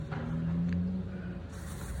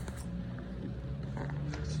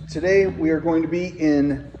Today we are going to be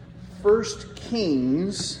in 1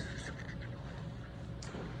 Kings.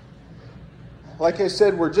 Like I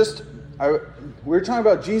said, we're talking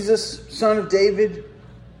about Jesus, son of David,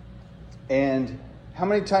 and how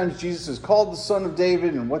many times Jesus is called the son of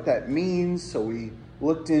David and what that means. So we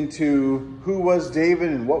looked into who was David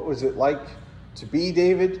and what was it like to be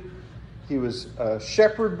David. He was a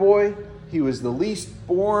shepherd boy. He was the least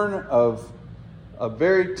born of a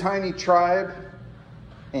very tiny tribe,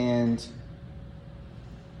 and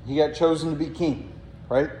he got chosen to be king,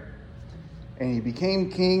 right? And he became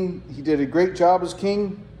king. He did a great job as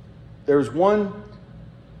king. There was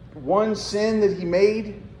one sin that he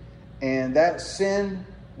made, and that sin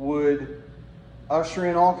would usher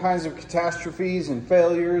in all kinds of catastrophes and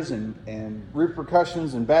failures and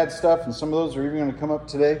repercussions and bad stuff, and some of those are even going to come up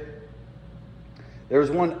today. There was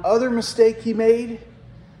one other mistake he made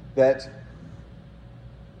that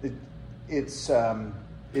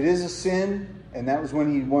it is a sin, and that was when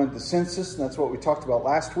he wanted the census, and that's what we talked about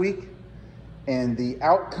last week. And the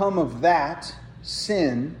outcome of that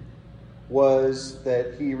sin was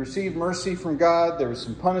that he received mercy from God. There was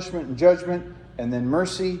some punishment and judgment, and then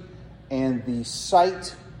mercy, and the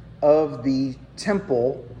site of the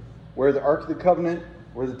temple where the Ark of the Covenant,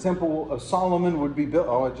 where the temple of Solomon would be built.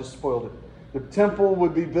 Oh, I just spoiled it. The temple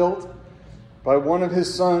would be built by one of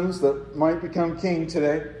his sons that might become king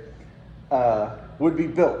today, would be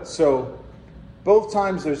built. So both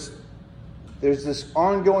times there's this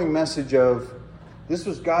ongoing message of this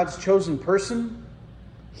was God's chosen person.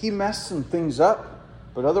 He messed some things up,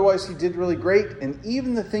 but otherwise he did really great. And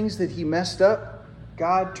even the things that he messed up,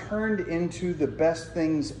 God turned into the best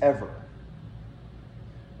things ever.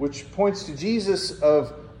 Which points to Jesus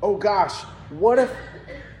of, oh gosh, what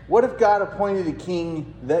if God appointed a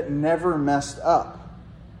king that never messed up?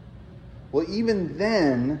 Well, even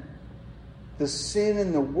then, the sin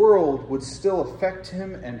in the world would still affect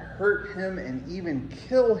him and hurt him and even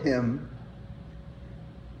kill him.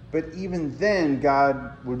 But even then,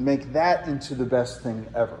 God would make that into the best thing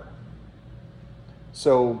ever.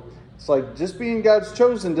 So it's like just being God's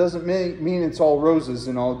chosen doesn't mean it's all roses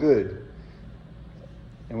and all good.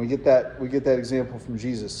 And we get that example from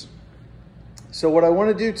Jesus. So what I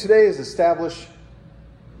want to do today is establish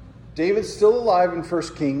David's still alive in 1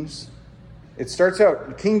 Kings. It starts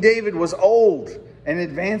out, King David was old and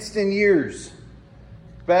advanced in years.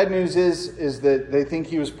 Bad news is that they think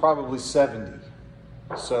he was probably 70.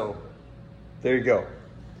 So, there you go.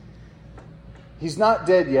 He's not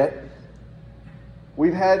dead yet.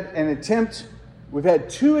 We've had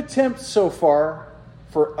two attempts so far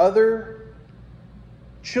for other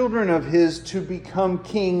children of his to become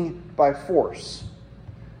king by force.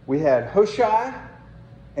 We had Hushai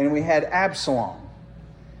and we had Absalom.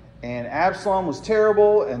 And Absalom was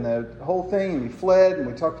terrible and the whole thing, and he fled, and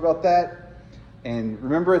we talked about that. And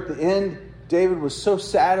remember at the end, David was so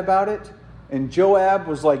sad about it. And Joab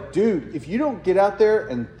was like, dude, if you don't get out there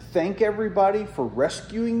and thank everybody for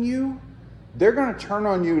rescuing you, they're going to turn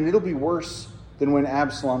on you and it'll be worse than when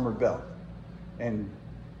Absalom rebelled. And,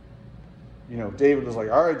 David was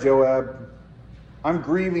like, all right, Joab, I'm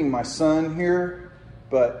grieving my son here,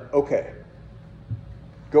 but okay,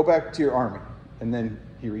 go back to your army. And then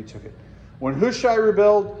he retook it. When Hushai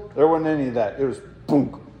rebelled, there wasn't any of that. It was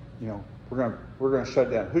boom, we're going to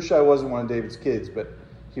shut down. Hushai wasn't one of David's kids, but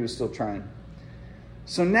he was still trying.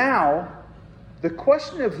 So now, the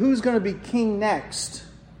question of who's going to be king next,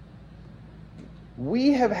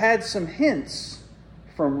 we have had some hints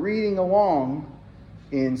from reading along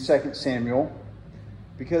in 2 Samuel.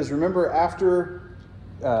 Because remember, after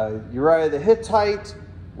Uriah the Hittite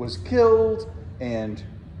was killed and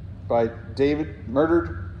by David,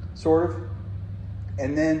 murdered, sort of.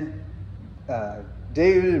 And then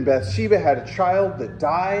David and Bathsheba had a child that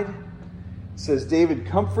died. It says David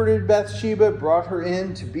comforted Bathsheba, brought her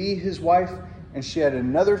in to be his wife, and she had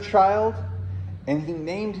another child, and he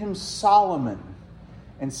named him Solomon.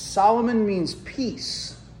 And Solomon means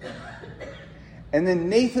peace. And then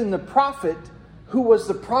Nathan the prophet, who was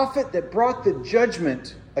the prophet that brought the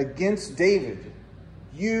judgment against David.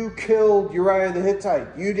 You killed Uriah the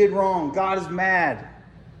Hittite. You did wrong. God is mad.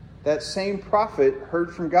 That same prophet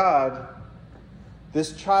heard from God.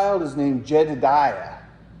 This child is named Jedediah.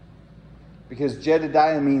 Because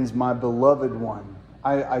Jedediah means my beloved one.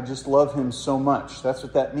 I just love him so much. That's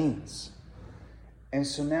what that means. And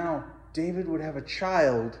so now David would have a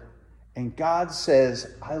child, and God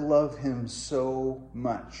says, I love him so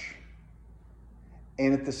much.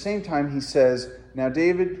 And at the same time, he says, now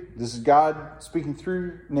David, this is God speaking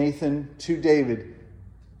through Nathan to David.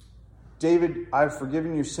 David, I've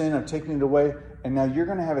forgiven your sin. I've taken it away. and now you're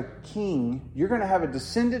going to have a king. You're going to have a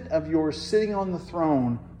descendant of yours sitting on the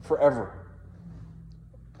throne forever.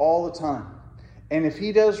 All the time. And if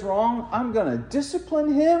he does wrong, I'm going to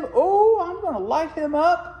discipline him. Oh, I'm going to light him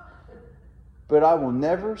up. But I will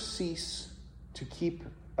never cease to keep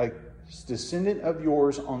a descendant of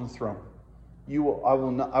yours on the throne. I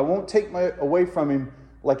won't take away from him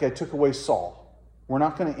like I took away Saul. We're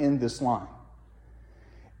not going to end this line.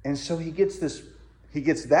 And so he gets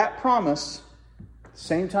that promise.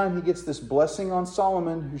 Same time he gets this blessing on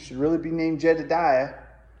Solomon, who should really be named Jedediah.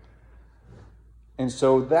 And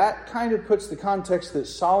so that kind of puts the context that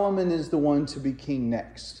Solomon is the one to be king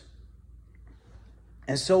next.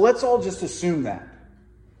 And so let's all just assume that.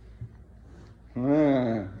 All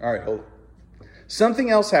right, hold on. Something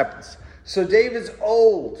else happens. So David's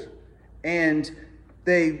old, and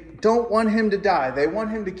they don't want him to die. They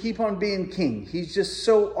want him to keep on being king. He's just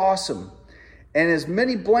so awesome. And as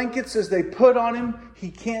many blankets as they put on him,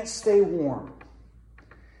 he can't stay warm.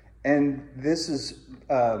 And this is,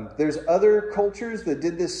 there's other cultures that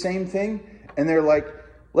did this same thing. And they're like,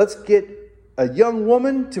 let's get a young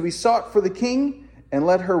woman to be sought for the king and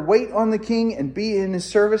let her wait on the king and be in his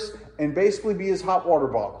service and basically be his hot water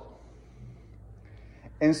bottle.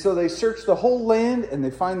 And so they search the whole land and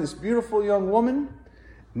they find this beautiful young woman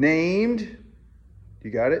named,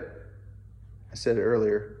 you got it? I said it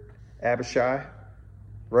earlier. Abishai,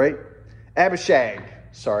 right? Abishag.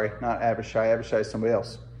 Sorry, not Abishai. Abishai is somebody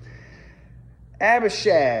else.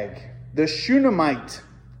 Abishag, the Shunammite.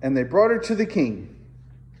 And they brought her to the king.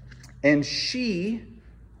 And she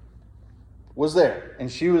was there.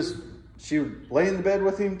 And she would lay in the bed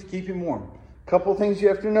with him to keep him warm. A couple of things you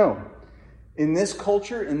have to know. In this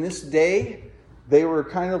culture, in this day, they were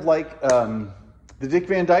kind of like the Dick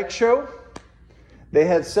Van Dyke Show. They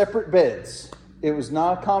had separate beds. It was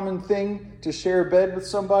not a common thing to share a bed with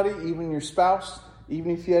somebody, even your spouse,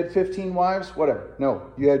 even if you had 15 wives, whatever.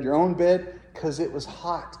 No, you had your own bed because it was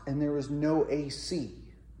hot and there was no AC.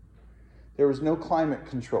 There was no climate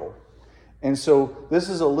control. And so this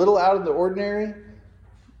is a little out of the ordinary,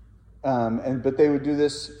 but they would do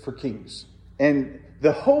this for kings. And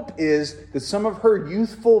the hope is that some of her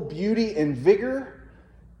youthful beauty and vigor,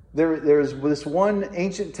 there's this one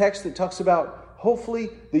ancient text that talks about hopefully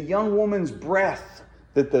the young woman's breath,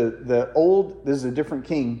 that this is a different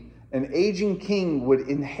king, an aging king would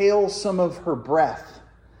inhale some of her breath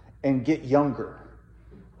and get younger.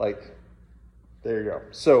 Like, there you go.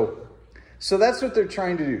 So that's what they're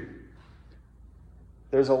trying to do.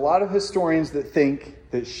 There's a lot of historians that think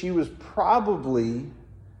that she was probably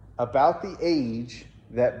about the age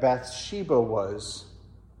that Bathsheba was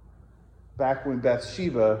back when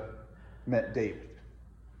Bathsheba met David.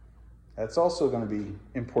 That's also going to be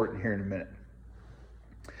important here in a minute.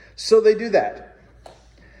 So they do that.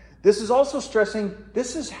 This is also stressing,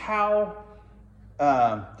 this is how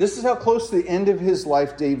close to the end of his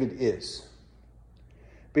life David is.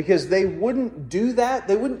 Because they wouldn't do that.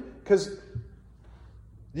 Because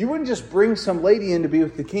you wouldn't just bring some lady in to be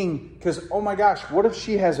with the king because, oh my gosh, what if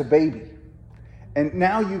she has a baby? And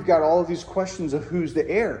now you've got all of these questions of who's the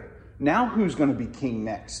heir. Now who's going to be king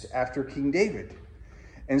next after King David?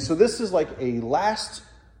 And so this is like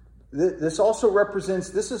this also represents,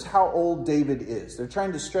 this is how old David is. They're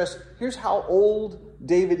trying to stress, here's how old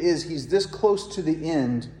David is. He's this close to the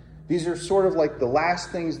end. These are sort of like the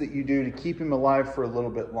last things that you do to keep him alive for a little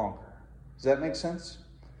bit longer. Does that make sense?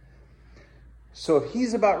 So if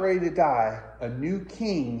he's about ready to die, a new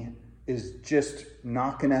king is just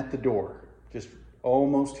knocking at the door. Just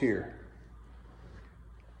almost here.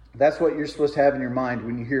 That's what you're supposed to have in your mind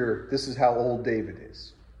when you hear this is how old David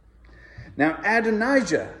is. Now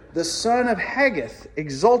Adonijah, the son of Haggith,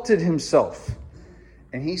 exalted himself.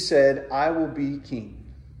 And he said, I will be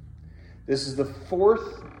king. This is the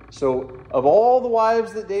fourth. So of all the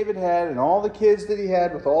wives that David had and all the kids that he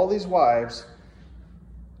had with all these wives,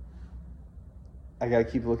 I got to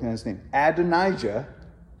keep looking at his name. Adonijah.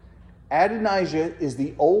 Adonijah is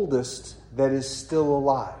the oldest that is still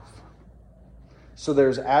alive. So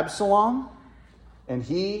there's Absalom, and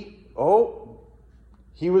he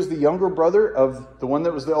was the younger brother of the one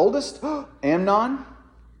that was the oldest, Amnon.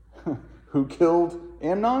 Who killed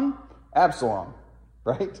Amnon? Absalom,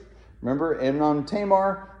 right? Remember Amnon and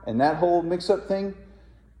Tamar and that whole mix-up thing?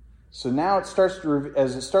 So now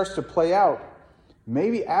as it starts to play out,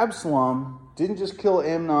 maybe Absalom didn't just kill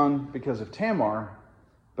Amnon because of Tamar,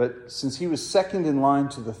 but since he was second in line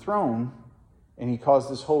to the throne, and he caused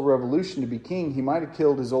this whole revolution to be king, he might have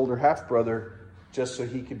killed his older half-brother just so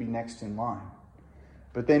he could be next in line.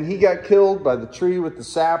 But then he got killed by the tree with the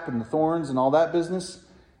sap and the thorns and all that business.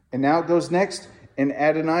 And now it goes next. And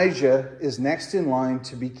Adonijah is next in line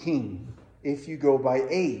to be king if you go by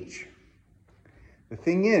age. The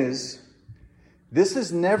thing is, this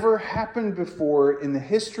has never happened before in the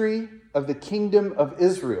history of the kingdom of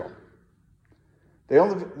Israel.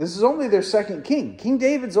 This is only their second king. King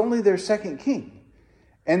David's only their second king.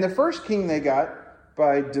 And the first king they got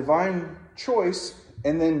by divine choice,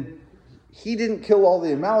 and then he didn't kill all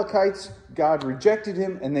the Amalekites. God rejected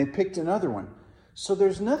him, and they picked another one. So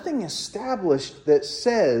there's nothing established that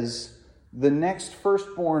says the next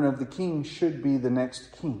firstborn of the king should be the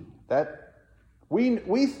next king. That we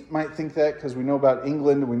might think that because we know about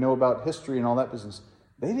England and we know about history and all that business.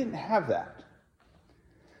 They didn't have that.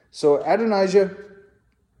 So Adonijah,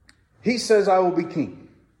 he says, I will be king.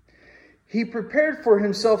 He prepared for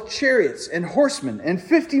himself chariots and horsemen and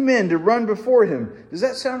 50 men to run before him. Does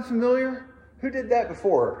that sound familiar? Who did that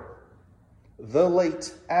before? The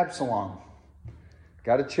late Absalom.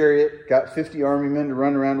 Got a chariot, got 50 army men to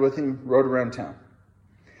run around with him, rode around town.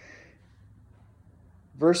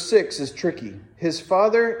 Verse 6 is tricky. His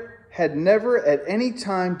father had never at any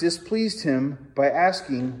time displeased him by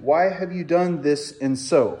asking, why have you done this and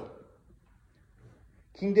so?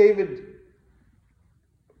 King David,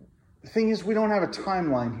 the thing is, we don't have a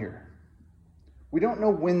timeline here. We don't know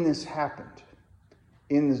when this happened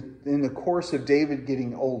in the course of David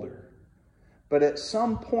getting older. But at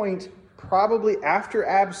some point, probably after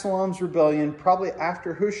Absalom's rebellion, probably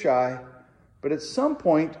after Hushai, but at some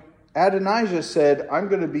point, Adonijah said, I'm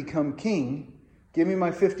going to become king. Give me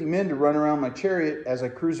my 50 men to run around my chariot as I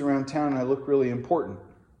cruise around town and I look really important.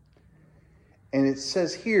 And it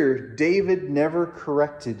says here, David never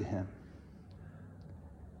corrected him.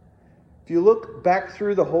 If you look back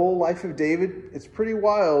through the whole life of David, it's pretty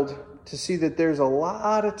wild to see that there's a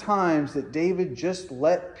lot of times that David just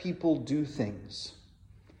let people do things.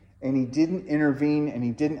 And he didn't intervene and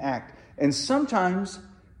he didn't act. And sometimes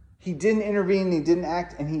he didn't intervene and he didn't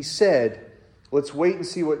act and he said, let's wait and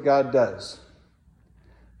see what God does.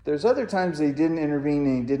 There's other times that he didn't intervene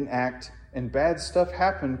and he didn't act and bad stuff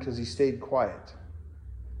happened because he stayed quiet.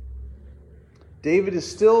 David is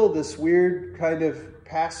still this weird kind of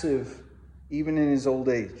passive even in his old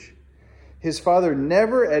age. His father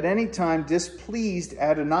never at any time displeased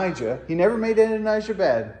Adonijah. He never made Adonijah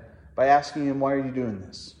bad by asking him, why are you doing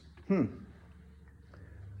this?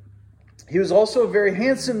 He was also a very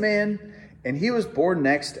handsome man, and he was born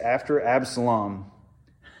next after Absalom.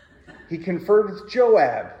 He conferred with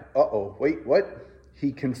Joab.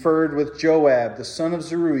 He conferred with Joab, the son of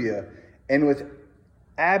Zeruiah, and with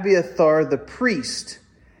Abiathar the priest,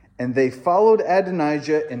 and they followed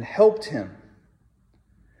Adonijah and helped him.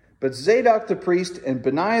 But Zadok the priest, and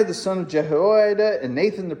Benaiah the son of Jehoiada, and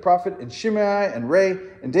Nathan the prophet, and Shimei, and Ray,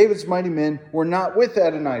 and David's mighty men were not with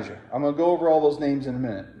Adonijah. I'm going to go over all those names in a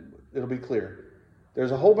minute. It'll be clear.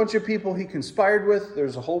 There's a whole bunch of people he conspired with.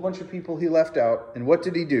 There's a whole bunch of people he left out. And what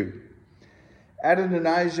did he do?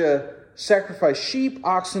 Adonijah sacrificed sheep,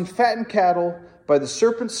 oxen, fattened cattle by the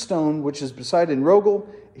serpent's stone, which is beside Enrogel.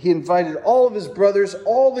 He invited all of his brothers,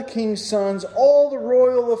 all the king's sons, all the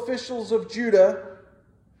royal officials of Judah.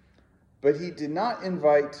 But he did not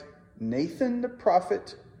invite Nathan the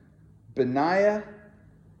prophet, Benaiah,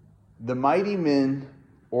 the mighty men,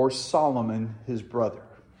 or Solomon, his brother.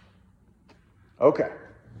 Okay,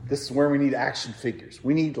 this is where we need action figures.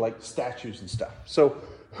 We need like statues and stuff. So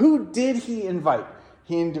who did he invite?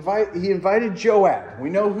 He invited Joab. We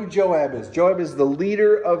know who Joab is. Joab is the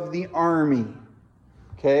leader of the army.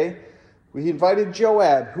 Okay? He invited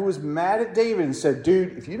Joab, who was mad at David and said,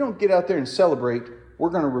 dude, if you don't get out there and celebrate, we're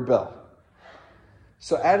going to rebel.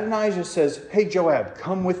 So Adonijah says, hey, Joab,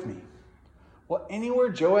 come with me. Well, anywhere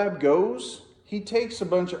Joab goes, he takes a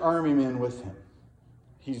bunch of army men with him.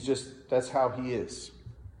 That's how he is.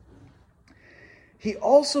 He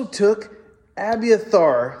also took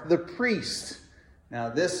Abiathar, the priest. Now,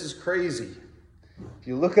 this is crazy. If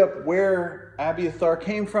you look up where Abiathar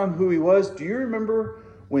came from, who he was, do you remember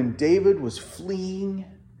when David was fleeing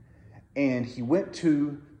and he went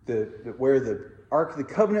to where the Ark of the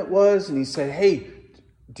Covenant was and he said, hey,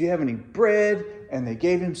 do you have any bread? And they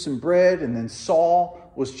gave him some bread, and then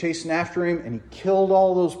Saul was chasing after him and he killed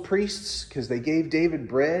all those priests because they gave David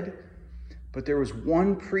bread. But there was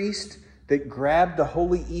one priest that grabbed the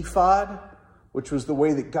holy ephod, which was the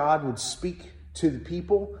way that God would speak to the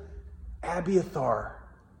people. Abiathar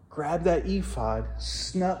grabbed that ephod,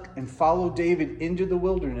 snuck and followed David into the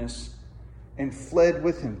wilderness and fled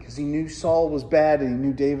with him because he knew Saul was bad and he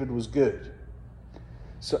knew David was good.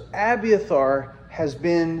 So Abiathar has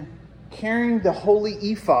been carrying the holy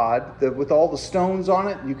ephod with all the stones on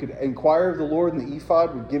it. You could inquire of the Lord and the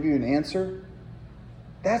ephod would give you an answer.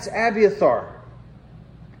 That's Abiathar.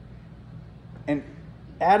 And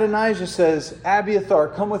Adonijah says, Abiathar,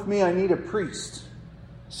 come with me, I need a priest.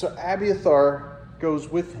 So Abiathar goes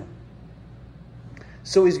with him.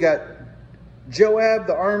 So he's got Joab,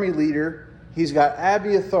 the army leader. He's got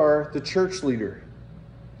Abiathar, the church leader.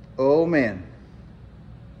 Oh, man.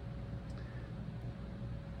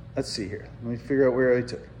 Let's see here. Let me figure out where I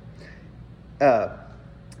took.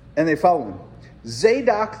 And they follow him.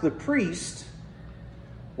 Zadok, the priest,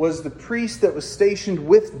 was the priest that was stationed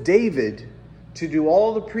with David to do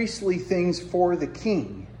all the priestly things for the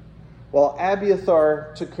king, while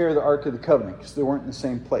Abiathar took care of the Ark of the Covenant because they weren't in the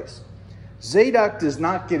same place. Zadok does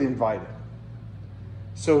not get invited.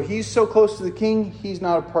 So he's so close to the king, he's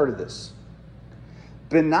not a part of this.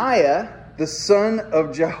 Benaiah, the son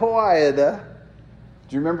of Jehoiada,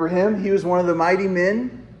 do you remember him? He was one of the mighty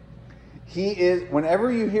men. He is, whenever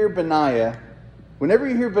you hear Benaiah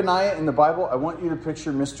in the Bible, I want you to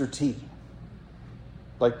picture Mr. T.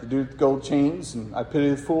 Like the dude with gold chains and I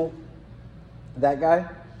Pity the Fool. That guy.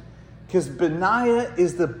 Because Benaiah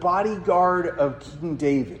is the bodyguard of King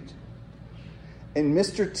David. And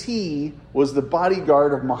Mr. T was the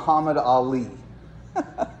bodyguard of Muhammad Ali.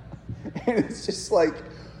 And it's just like,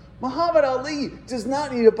 Muhammad Ali does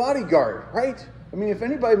not need a bodyguard, right? I mean, if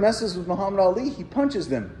anybody messes with Muhammad Ali, he punches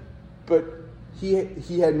them. But he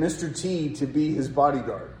had Mr. T to be his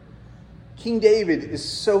bodyguard. King David is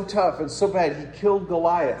so tough and so bad. He killed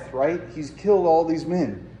Goliath, right? He's killed all these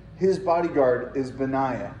men. His bodyguard is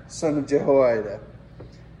Benaiah, son of Jehoiada.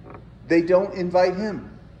 They don't invite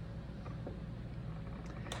him.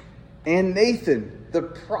 And Nathan, the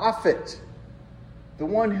prophet, the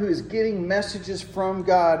one who is getting messages from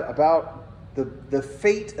God about the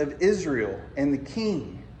fate of Israel and the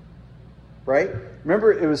king, right?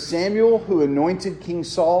 Remember, it was Samuel who anointed King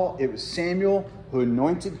Saul. It was Samuel who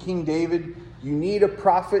anointed King David. You need a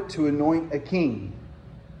prophet to anoint a king.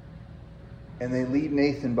 And they leave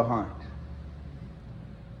Nathan behind.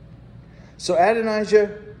 So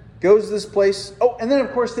Adonijah goes to this place. Oh, and then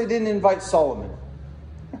of course they didn't invite Solomon.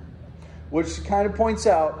 Which kind of points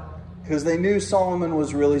out, because they knew Solomon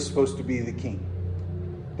was really supposed to be the king.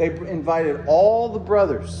 They invited all the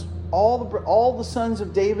brothers, all the sons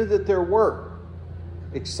of David that there were,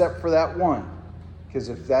 except for that one. Because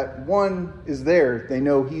if that one is there, they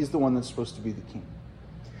know he's the one that's supposed to be the king.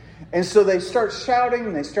 And so they start shouting,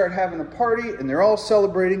 and they start having a party, and they're all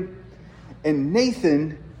celebrating. And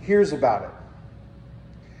Nathan hears about it.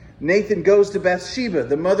 Nathan goes to Bathsheba,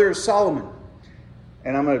 the mother of Solomon.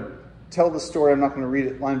 And I'm going to tell the story. I'm not going to read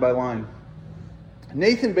it line by line.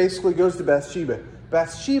 Nathan basically goes to Bathsheba.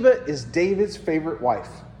 Bathsheba is David's favorite wife.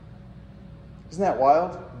 Isn't that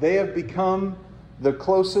wild? They have become the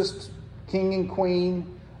closest king and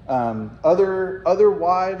queen. Other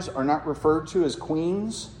wives are not referred to as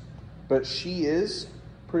queens, but she is.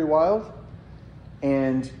 Pretty wild.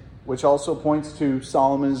 And which also points to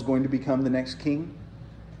Solomon is going to become the next king.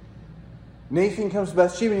 Nathan comes to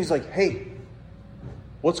Bathsheba and he's like, hey,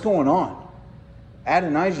 what's going on?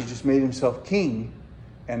 Adonijah just made himself king,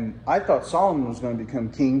 and I thought Solomon was going to become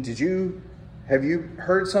king. Have you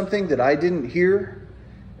heard something that I didn't hear?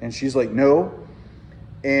 And she's like, no.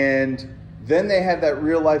 And then they have that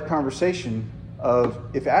real life conversation of,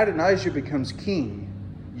 if Adonijah becomes king,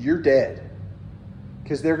 you're dead.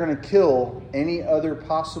 Because they're going to kill any other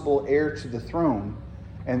possible heir to the throne.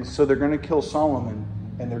 And so they're going to kill Solomon,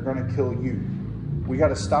 and they're going to kill you. We got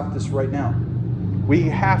to stop this right now. We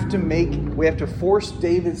have to force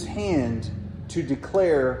David's hand to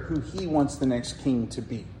declare who he wants the next king to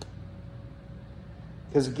be.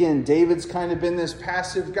 Because again, David's kind of been this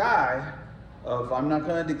passive guy of, I'm not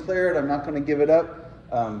going to declare it, I'm not going to give it up.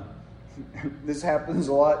 This happens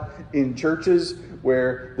a lot in churches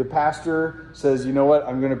where the pastor says, you know what,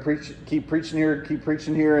 I'm going to keep preaching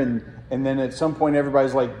here, and then at some point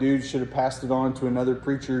everybody's like, dude, should have passed it on to another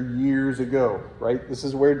preacher years ago, right? This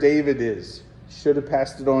is where David is. Should have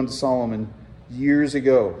passed it on to Solomon years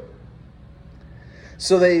ago.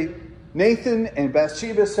 So Nathan and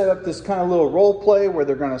Bathsheba set up this kind of little role play where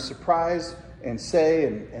they're going to surprise and say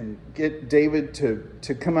and get David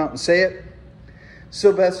to come out and say it.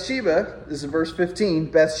 So Bathsheba, this is verse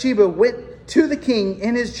 15, Bathsheba went to the king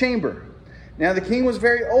in his chamber. Now the king was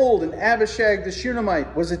very old, and Abishag the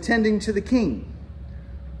Shunammite was attending to the king.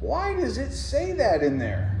 Why does it say that in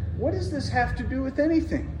there? What does this have to do with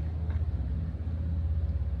anything?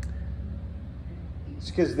 It's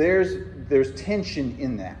because there's tension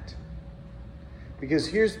in that. Because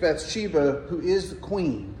here's Bathsheba, who is the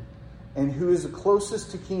queen, and who is the closest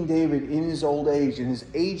to King David in his old age, and is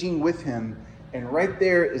aging with him. And right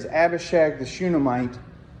there is Abishag the Shunammite,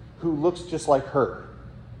 who looks just like her,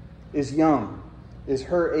 is young, is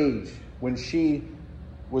her age. when she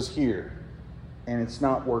was here, and it's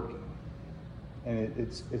not working, and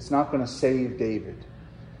it's not going to save David.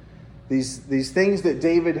 These things that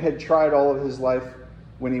David had tried all of his life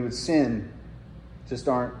when he would sin just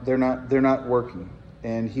they're not working,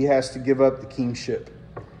 and he has to give up the kingship.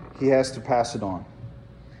 He has to pass it on.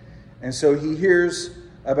 And so he hears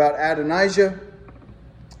about Adonijah,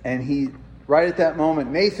 and right at that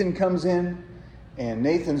moment, Nathan comes in, and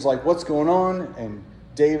Nathan's like, what's going on? And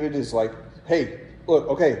David is like, hey, look,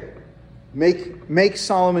 okay, make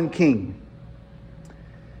Solomon king.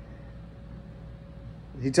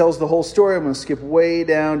 He tells the whole story. I'm going to skip way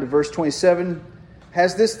down to verse 27.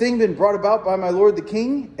 Has this thing been brought about by my lord the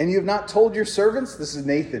king, and you have not told your servants? This is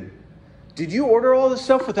Nathan. Did you order all this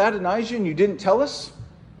stuff with Adonijah and you didn't tell us?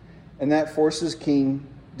 And that forces King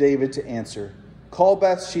David to answer. Call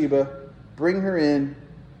Bathsheba, bring her in.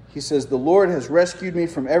 He says, the Lord has rescued me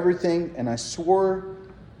from everything, and I swore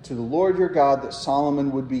to the Lord your God that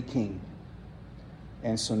Solomon would be king.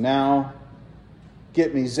 And so now,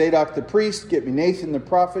 get me Zadok the priest, get me Nathan the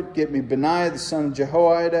prophet, get me Benaiah the son of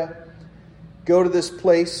Jehoiada. Go to this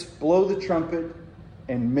place, blow the trumpet,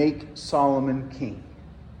 and make Solomon king.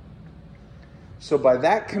 So by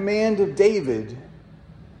that command of David,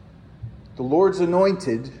 the Lord's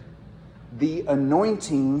anointed, the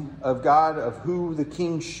anointing of God of who the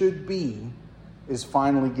king should be is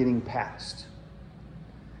finally getting passed.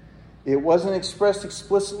 It wasn't expressed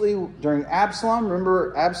explicitly during Absalom.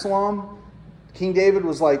 Remember Absalom? King David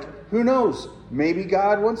was like, who knows? Maybe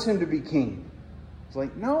God wants him to be king. It's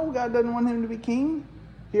like, no, God doesn't want him to be king.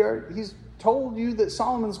 He's told you that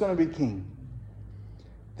Solomon's going to be king.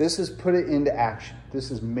 This is put it into action. This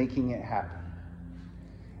is making it happen.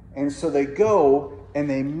 And so they go and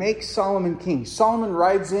they make Solomon king. Solomon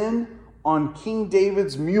rides in on King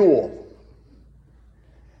David's mule.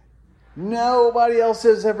 Nobody else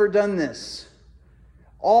has ever done this.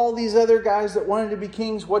 All these other guys that wanted to be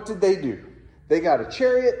kings, what did they do? They got a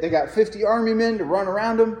chariot, they got 50 army men to run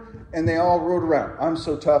around them, and they all rode around. I'm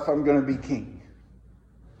so tough, I'm going to be king.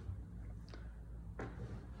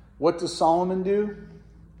 What does Solomon do?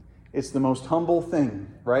 It's the most humble thing,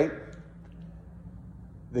 right?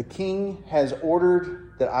 The king has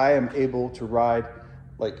ordered that I am able to ride.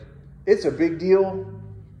 Like, it's a big deal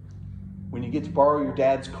when you get to borrow your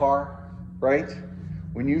dad's car, right?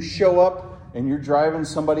 When you show up and you're driving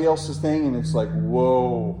somebody else's thing and it's like,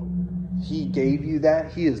 whoa, he gave you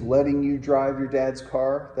that. He is letting you drive your dad's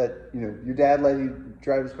car. Your dad let you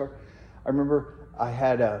drive his car. I remember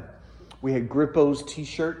we had Grippo's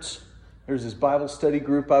t-shirts. There's this Bible study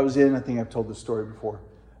group I was in. I think I've told this story before.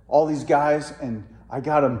 All these guys, and I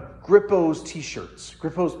got them Grippo's t-shirts.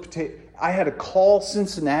 Grippo's potato. I had to call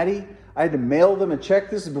Cincinnati. I had to mail them a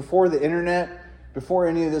check. This is before the internet, before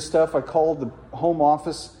any of this stuff. I called the home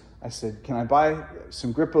office. I said, can I buy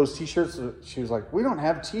some Grippo's t-shirts? She was like, we don't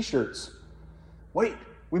have t-shirts. Wait,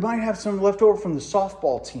 we might have some left over from the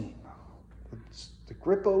softball team. It's the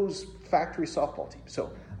Grippo's factory softball team.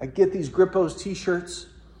 So I get these Grippo's t-shirts.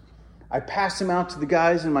 I pass them out to the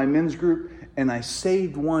guys in my men's group, and I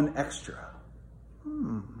saved one extra.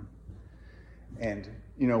 And,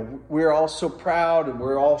 we're all so proud, and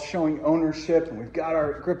we're all showing ownership, and we've got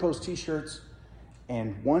our Grippo's t-shirts.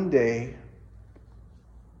 And one day,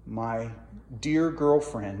 my dear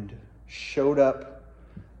girlfriend showed up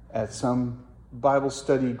at some Bible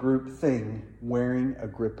study group thing wearing a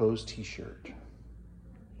Grippo's t-shirt.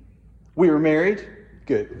 We were married?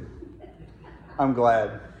 Good. I'm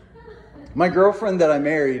glad. My girlfriend that I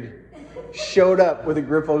married showed up with a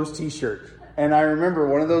Grippo's t-shirt. And I remember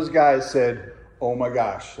one of those guys said, oh my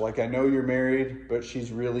gosh, like I know you're married, but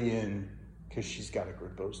she's really in because she's got a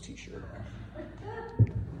Grippo's t-shirt on.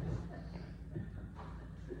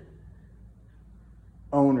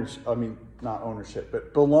 Not ownership,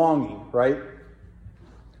 but belonging, right?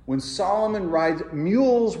 When Solomon rides,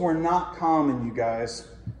 mules were not common, you guys.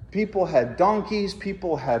 People had donkeys,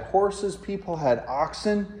 people had horses, people had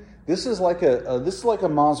oxen. This is like a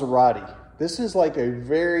Maserati. This is like a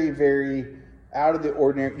very, very out of the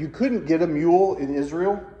ordinary. You couldn't get a mule in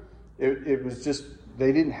Israel. It was just,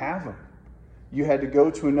 they didn't have them. You had to go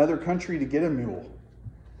to another country to get a mule.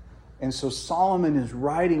 And so Solomon is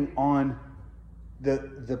riding on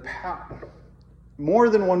the power. More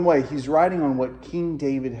than one way, he's riding on what King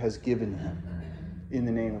David has given him in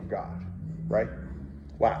the name of God. Right?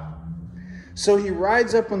 Wow. So he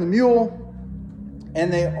rides up on the mule,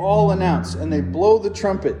 and they all announce, and they blow the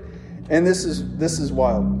trumpet. And this is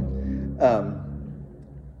wild.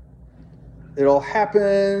 It all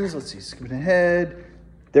happens. Let's see, skipping ahead.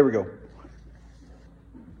 There we go.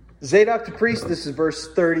 Zadok the priest, this is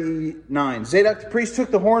verse 39. Zadok the priest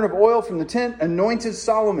took the horn of oil from the tent, anointed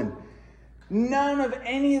Solomon. None of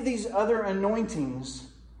any of these other anointings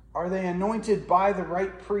are they anointed by the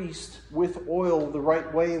right priest with oil the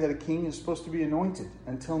right way that a king is supposed to be anointed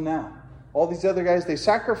until now. All these other guys, they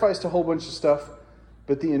sacrificed a whole bunch of stuff,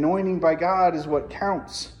 but the anointing by God is what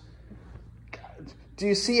counts. Do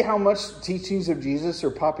you see how much teachings of Jesus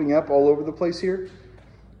are popping up all over the place here?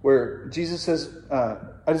 Where Jesus says,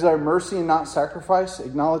 I desire mercy and not sacrifice,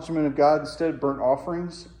 acknowledgement of God instead of burnt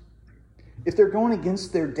offerings. If they're going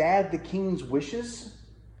against their dad, the king's wishes,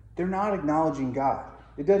 they're not acknowledging God.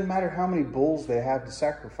 It doesn't matter how many bulls they have to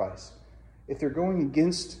sacrifice. If they're going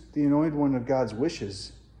against the anointed one of God's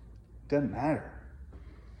wishes, it doesn't matter.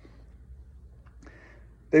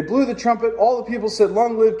 They blew the trumpet. All the people said,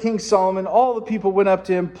 "Long live King Solomon." All the people went up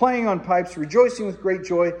to him, playing on pipes, rejoicing with great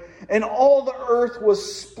joy. And all the earth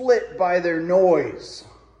was split by their noise.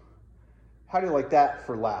 How do you like that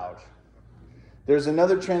for loud? There's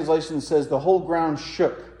another translation that says the whole ground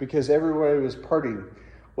shook because everybody was partying.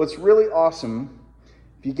 What's really awesome,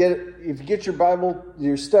 if you get your Bible,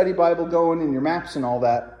 your study Bible going and your maps and all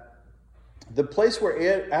that, the place where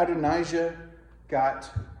Adonijah got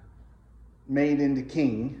made into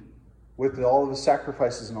king with all of his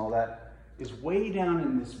sacrifices and all that is way down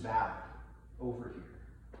in this valley over here.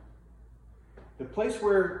 The place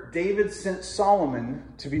where David sent Solomon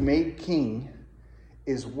to be made king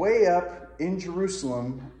is way up in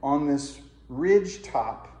Jerusalem on this ridge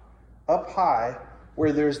top up high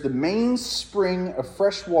where there's the main spring of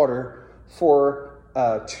fresh water for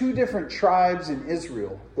 2 different tribes in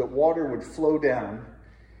Israel that water would flow down.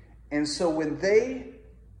 And so when they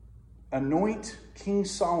anoint King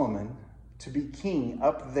Solomon to be king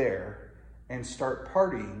up there and start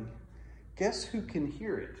partying, guess who can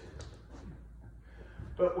hear it?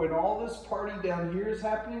 But when all this party down here is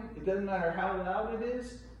happening, it doesn't matter how loud it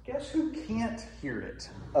is, guess who can't hear it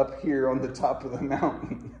up here on the top of the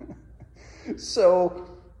mountain?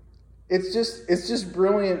 So it's just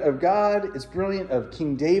brilliant of God. It's brilliant of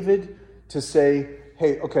King David to say,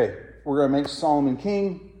 hey, okay, we're going to make Solomon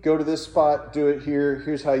king. Go to this spot, do it here.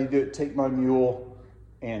 Here's how you do it. Take my mule.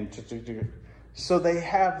 And so they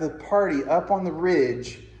have the party up on the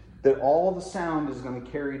ridge that all the sound is going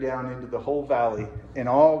to carry down into the whole valley and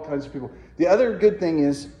all kinds of people. The other good thing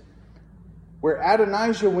is where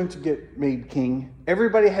Adonijah went to get made king,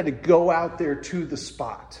 everybody had to go out there to the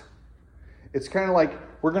spot. It's kind of like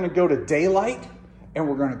we're going to go to daylight and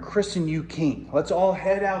we're going to christen you king. Let's all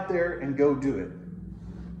head out there and go do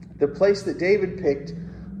it. The place that David picked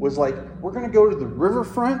was like, we're going to go to the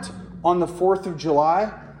riverfront on the 4th of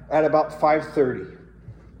July at about 5:30.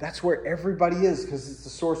 That's where everybody is because it's the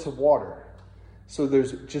source of water. So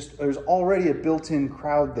there's already a built-in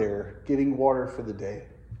crowd there getting water for the day.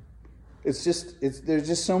 There's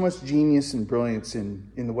just so much genius and brilliance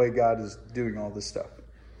in the way God is doing all this stuff.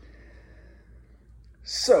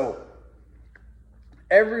 So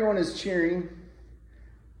everyone is cheering.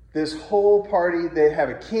 This whole party, they have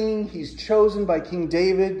a king. He's chosen by King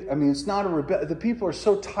David. I mean, it's not a rebellion. The people are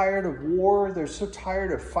so tired of war. They're so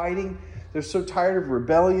tired of fighting. They're so tired of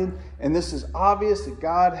rebellion. And this is obvious that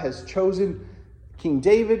God has chosen King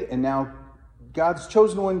David. And now God's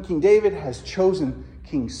chosen one, King David, has chosen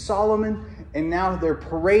King Solomon. And now they're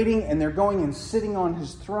parading and they're going and sitting on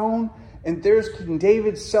his throne. And there's King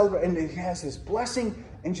David celebrating. And he has his blessing.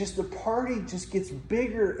 And just the party just gets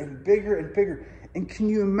bigger and bigger and bigger. And can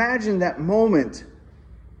you imagine that moment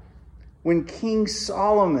when King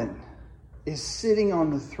Solomon is sitting on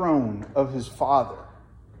the throne of his father?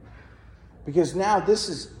 Because now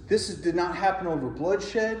this did not happen over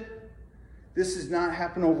bloodshed. This does not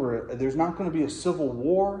happen over, there's not going to be a civil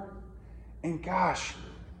war. And gosh,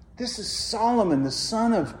 this is Solomon, the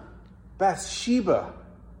son of Bathsheba.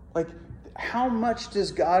 Like, how much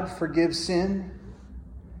does God forgive sin?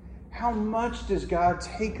 How much does God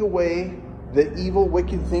take away the evil,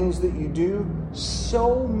 wicked things that you do?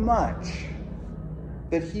 So much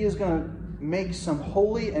that he is going to make some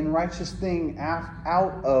holy and righteous thing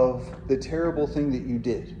out of the terrible thing that you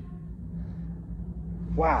did.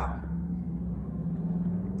 Wow.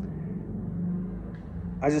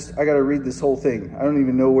 I got to read this whole thing. I don't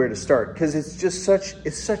even know where to start because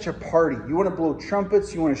it's such a party. You want to blow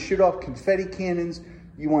trumpets, you want to shoot off confetti cannons,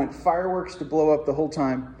 you want fireworks to blow up the whole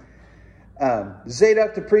time.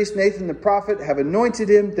 Zadok the priest, Nathan the prophet have anointed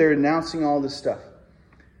him. They're announcing all this stuff.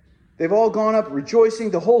 They've all gone up rejoicing.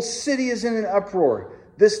 The whole city is in an uproar.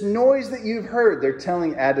 This noise that you've heard, they're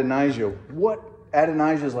telling Adonijah.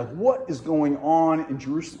 Adonijah is like, what is going on in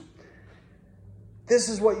Jerusalem? This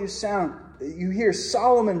is what you sound. you hear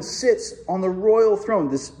Solomon sits on the royal throne.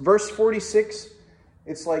 This verse 46,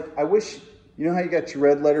 it's like, I wish, you know how you got your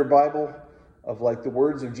red letter Bible of like the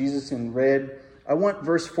words of Jesus in red? I want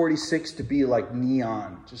verse 46 to be like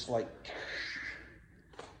neon, just like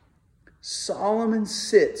Solomon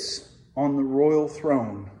sits on the royal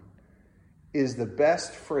throne is the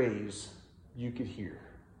best phrase you could hear.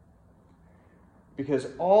 Because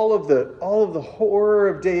all of the horror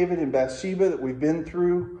of David and Bathsheba that we've been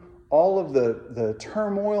through, all of the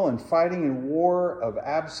turmoil and fighting and war of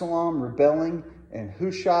Absalom rebelling and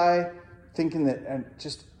Hushai thinking that, and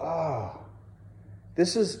just,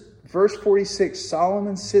 this is verse 46.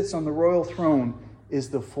 Solomon sits on the royal throne is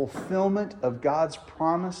the fulfillment of God's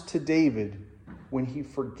promise to David when he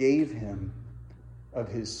forgave him of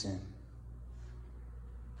his sin.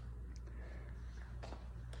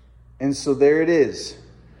 And so there it is.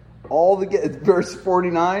 Verse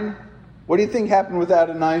 49. What do you think happened with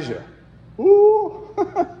Adonijah? Ooh,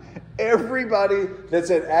 everybody that's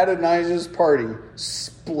at Adonijah's party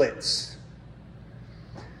splits.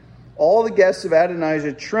 All the guests of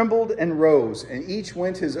Adonijah trembled and rose, and each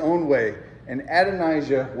went his own way. And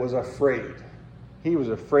Adonijah was afraid. He was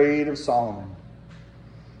afraid of Solomon.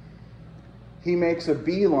 He makes a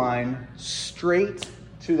beeline straight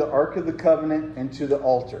to the Ark of the Covenant and to the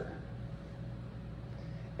altar.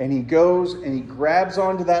 And he goes and he grabs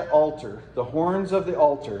onto that altar, the horns of the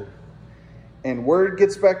altar, and word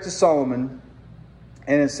gets back to Solomon,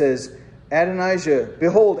 and it says, Adonijah,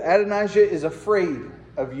 behold, Adonijah is afraid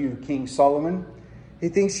of you, King Solomon. He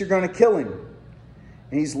thinks you're going to kill him.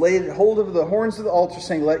 And he's laid hold of the horns of the altar,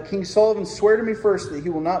 saying, let King Solomon swear to me first that he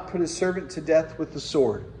will not put his servant to death with the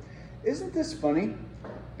sword. Isn't this funny?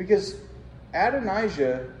 Because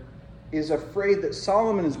Adonijah is afraid that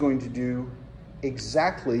Solomon is going to do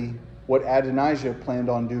exactly what Adonijah planned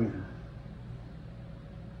on doing.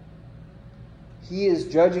 He is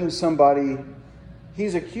judging somebody,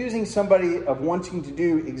 he's accusing somebody of wanting to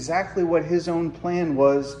do exactly what his own plan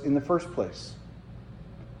was in the first place.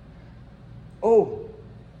 Oh,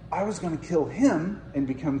 I was going to kill him and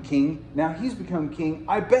become king. Now he's become king.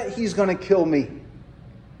 I bet he's going to kill me.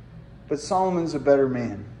 But Solomon's a better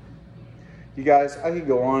man. You guys, I could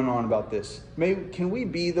go on and on about this. Can we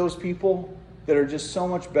be those people that are just so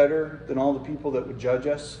much better than all the people that would judge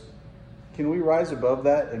us? Can we rise above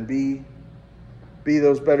that and be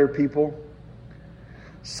those better people?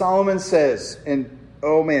 Solomon says, and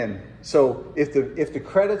oh man, so if the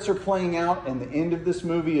credits are playing out and the end of this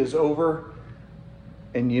movie is over,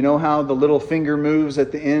 and you know how the little finger moves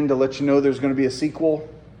at the end to let you know there's going to be a sequel?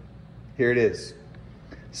 Here it is.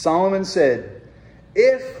 Solomon said,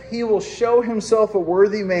 if he will show himself a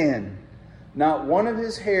worthy man, not one of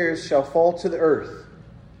his hairs shall fall to the earth.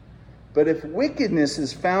 But if wickedness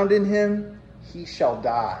is found in him, he shall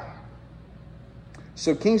die.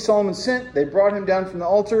 So King Solomon sent, they brought him down from the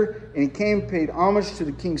altar, and he came, paid homage to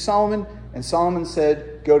the King Solomon, and Solomon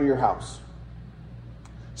said, go to your house.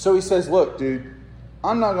 So he says, look, dude,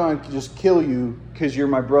 I'm not going to just kill you because you're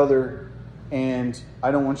my brother and I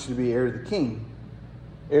don't want you to be heir to the king,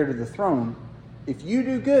 heir to the throne. If you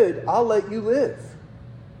do good, I'll let you live.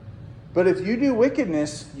 But if you do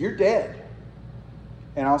wickedness, you're dead.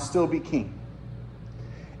 And I'll still be king.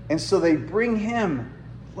 And so they bring him.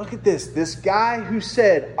 Look at this. This guy who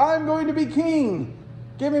said, I'm going to be king.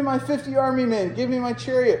 Give me my 50 army men. Give me my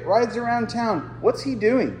chariot. Rides around town. What's he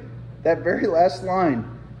doing? That very last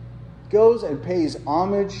line. Goes and pays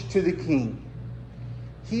homage to the king.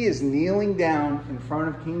 He is kneeling down in front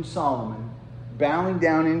of King Solomon, bowing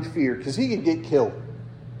down in fear, because he could get killed.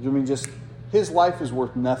 I mean, just his life is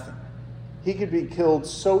worth nothing. He could be killed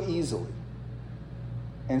so easily.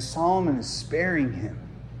 And Solomon is sparing him.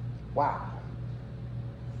 Wow.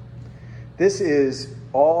 This is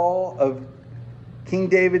all of King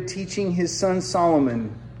David teaching his son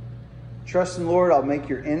Solomon, trust in the Lord, I'll make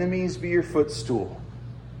your enemies be your footstool.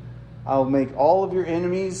 I'll make all of your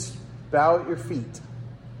enemies bow at your feet.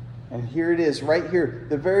 And here it is, right here.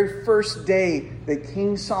 The very first day that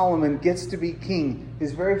King Solomon gets to be king,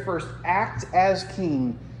 his very first act as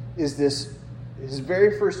king is this. His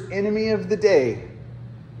very first enemy of the day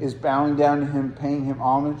is bowing down to him, paying him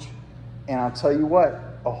homage. And I'll tell you what,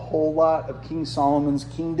 a whole lot of King Solomon's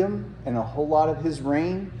kingdom and a whole lot of his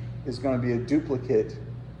reign is going to be a duplicate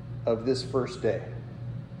of this first day.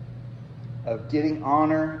 Of getting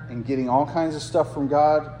honor and getting all kinds of stuff from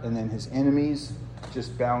God, and then his enemies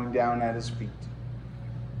just bowing down at his feet.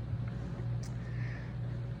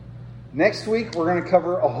 Next week, we're going to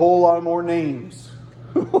cover a whole lot more names.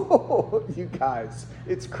 You guys,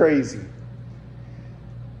 it's crazy.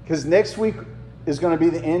 Because next week is going to be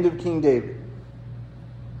the end of King David.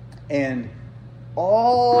 And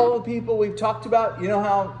all the people we've talked about, you know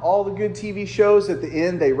how all the good TV shows at the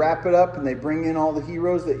end, they wrap it up and they bring in all the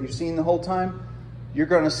heroes that you've seen the whole time? You're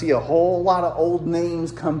going to see a whole lot of old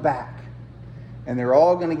names come back. And they're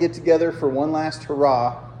all going to get together for one last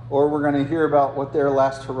hurrah, or we're going to hear about what their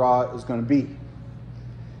last hurrah is going to be.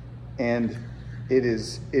 And it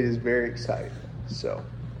is very exciting. So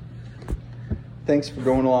thanks for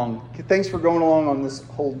going along. Thanks for going along on this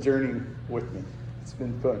whole journey with me. It's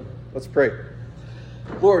been fun. Let's pray.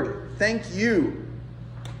 Lord, thank you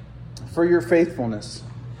for your faithfulness,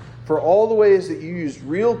 for all the ways that you use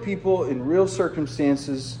real people in real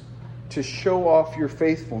circumstances to show off your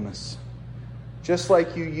faithfulness. Just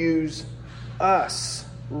like you use us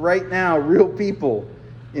right now, real people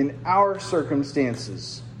in our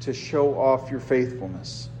circumstances, to show off your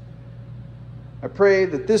faithfulness. I pray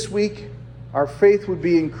that this week our faith would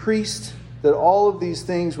be increased, that all of these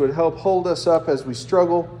things would help hold us up as we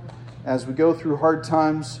struggle, as we go through hard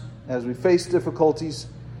times, as we face difficulties,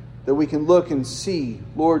 that we can look and see,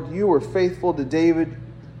 Lord, you were faithful to David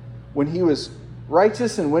when he was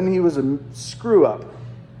righteous and when he was a screw-up.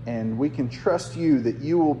 And we can trust you that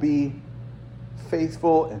you will be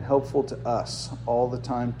faithful and helpful to us all the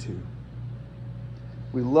time too.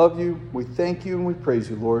 We love you, we thank you, and we praise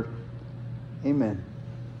you, Lord. Amen.